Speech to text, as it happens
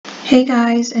Hey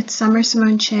guys, it's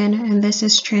Simone Chin, and this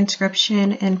is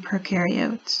Transcription in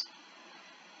Prokaryotes.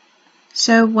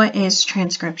 So what is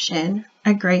transcription?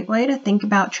 A great way to think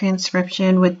about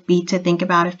transcription would be to think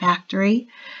about a factory.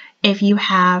 If you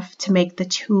have to make the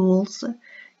tools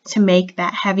to make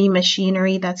that heavy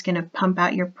machinery that's going to pump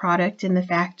out your product in the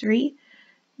factory,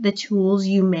 the tools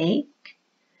you make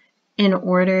in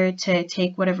order to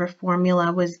take whatever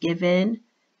formula was given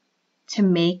to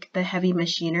make the heavy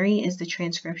machinery is the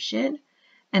transcription.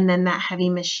 And then that heavy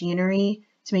machinery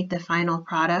to make the final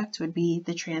product would be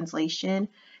the translation,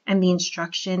 and the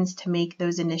instructions to make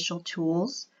those initial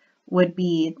tools would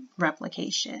be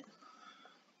replication.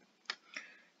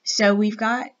 So we've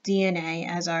got DNA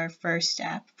as our first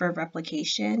step for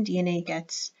replication. DNA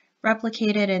gets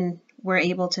replicated and we're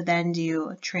able to then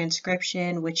do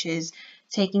transcription, which is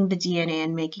taking the DNA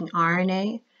and making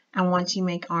RNA. And once you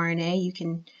make RNA,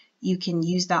 you can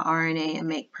use that RNA and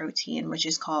make protein, which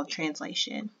is called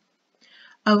translation.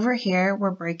 Over here,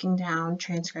 we're breaking down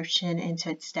transcription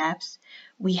into its steps.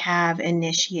 We have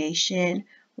initiation,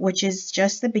 which is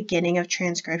just the beginning of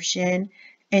transcription.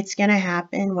 It's going to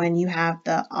happen when you have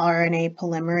the RNA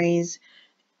polymerase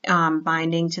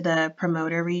binding to the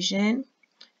promoter region.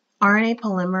 RNA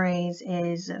polymerase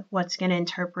is what's going to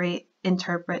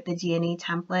interpret the DNA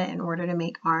template in order to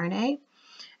make RNA.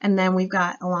 And then we've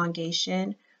got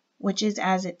elongation, which is,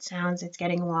 as it sounds, it's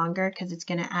getting longer because it's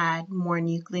going to add more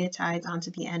nucleotides onto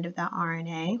the end of that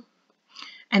RNA.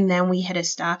 And then we hit a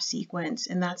stop sequence,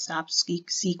 and that stop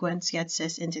sequence gets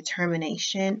us into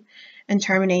termination. And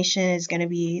termination is going to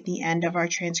be the end of our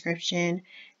transcription,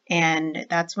 and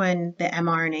that's when the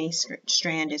mRNA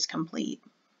strand is complete.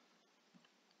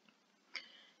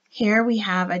 Here we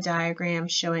have a diagram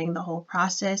showing the whole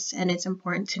process, and it's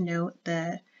important to note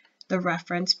the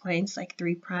reference points like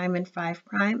 3' and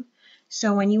 5'.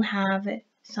 So when you have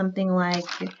something like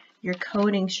your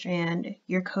coding strand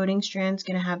is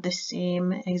going to have the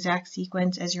same exact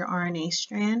sequence as your RNA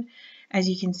strand. As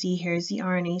you can see, here's the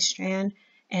RNA strand,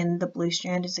 and the blue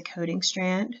strand is the coding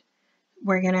strand.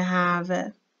 We're going to have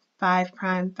 5',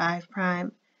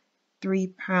 5',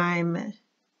 3',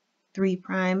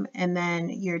 3', and then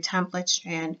your template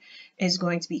strand is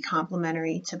going to be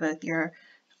complementary to both your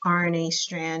RNA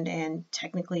strand and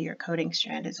technically your coding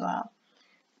strand as well.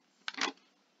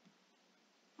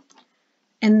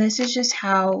 And this is just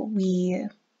how we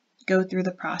go through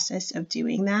the process of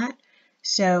doing that.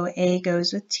 So A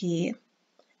goes with T,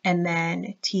 and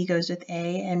then T goes with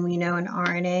A, and we know in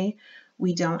RNA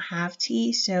we don't have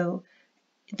T, so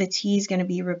the T is going to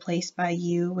be replaced by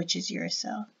U, which is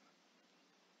uracil.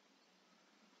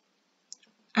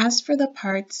 As for the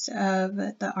parts of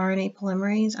the RNA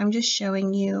polymerase, I'm just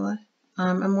showing you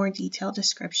a more detailed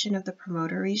description of the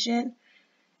promoter region.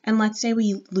 And let's say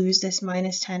we lose this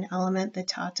 -10 element, the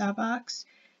tata box.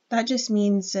 That just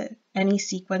means that any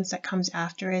sequence that comes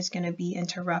after is going to be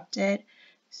interrupted.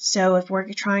 So if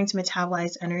we're trying to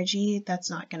metabolize energy, that's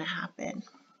not going to happen.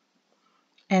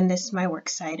 And this is my work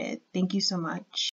cited. Thank you so much.